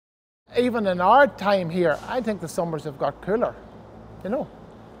Even in our time here, I think the summers have got cooler, you know.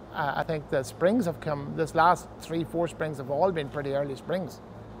 I think the springs have come, this last 3-4 springs have all been pretty early springs,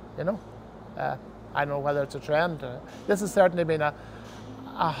 you know. I don't know whether it's a trend. This has certainly been a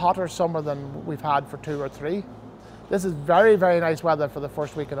hotter summer than we've had for 2 or 3. This is very, very nice weather for the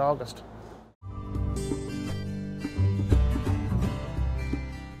first week in August.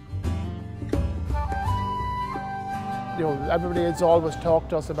 You know, everybody has always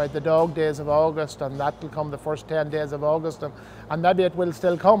talked to us about the dog days of August, and that will come the first 10 days of August, and maybe it will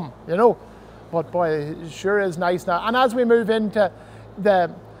still come, you know. But boy, it sure is nice now. And as we move into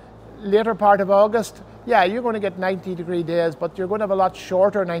the later part of August, yeah, you're going to get 90-degree days, but you're going to have a lot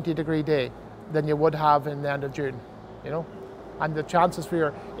shorter 90-degree day than you would have in the end of June, you know. And the chances for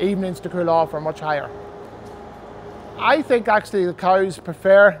your evenings to cool off are much higher. I think actually the cows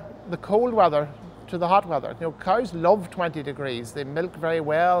prefer the cold weather to the hot weather. You know, cows love 20 degrees. They milk very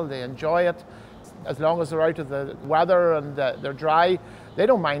well, they enjoy it. As long as they're out of the weather and they're dry, they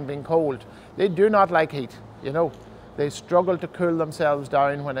don't mind being cold. They do not like heat, you know. They struggle to cool themselves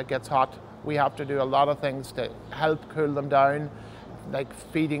down when it gets hot. We have to do a lot of things to help cool them down, like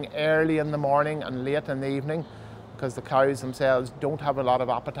feeding early in the morning and late in the evening, because the cows themselves don't have a lot of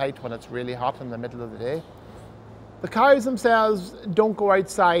appetite when it's really hot in the middle of the day. The cows themselves don't go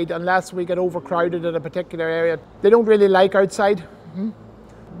outside unless we get overcrowded in a particular area. They don't really like outside.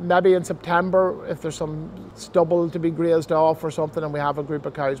 Maybe in September, if there's some stubble to be grazed off or something and we have a group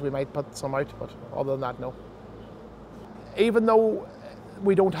of cows, we might put some out, but other than that, no. Even though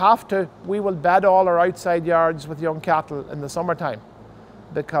we don't have to, we will bed all our outside yards with young cattle in the summertime,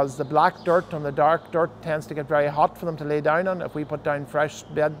 because the black dirt and the dark dirt tends to get very hot for them to lay down on. If we put down fresh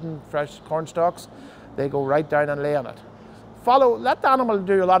bedding, fresh corn stalks, they go right down and lay on it. Let the animal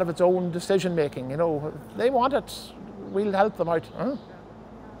do a lot of its own decision making, you know. If they want it, we'll help them out.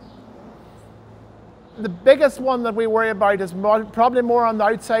 The biggest one that we worry about is probably more on the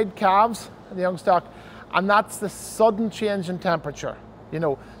outside calves, the young stock, and that's the sudden change in temperature. You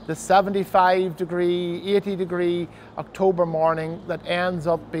know, the 75-degree, 80-degree October morning that ends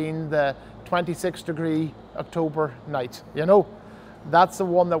up being the 26-degree October night, you know. That's the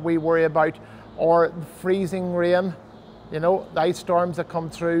one that we worry about. Or the freezing rain, you know, the ice storms that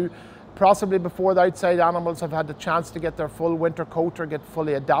come through, possibly before the outside animals have had the chance to get their full winter coat or get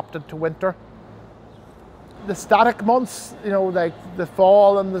fully adapted to winter. The static months, you know, like the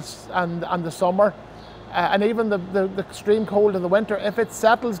fall and the summer, and even the extreme cold of the winter, if it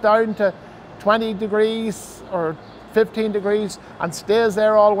settles down to 20 degrees or 15 degrees and stays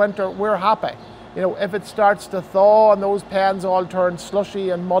there all winter, we're happy. You know, if it starts to thaw and those pens all turn slushy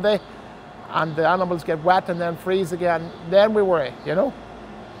and muddy and the animals get wet and then freeze again, then we worry, you know.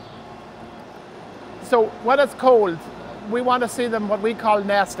 So when it's cold, we want to see them what we call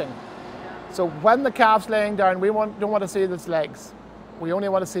nesting. So when the calf's laying down, we don't want to see its legs. We only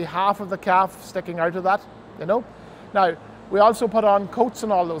want to see half of the calf sticking out of that, you know. Now, we also put on coats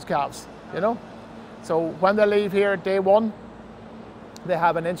on all those calves, you know. So when they leave here at day 1, they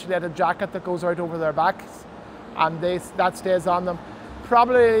have an insulated jacket that goes out over their backs, and that stays on them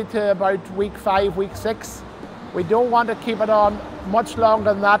probably to about week 5, week 6. We don't want to keep it on much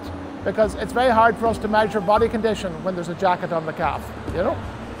longer than that, because it's very hard for us to measure body condition when there's a jacket on the calf, you know.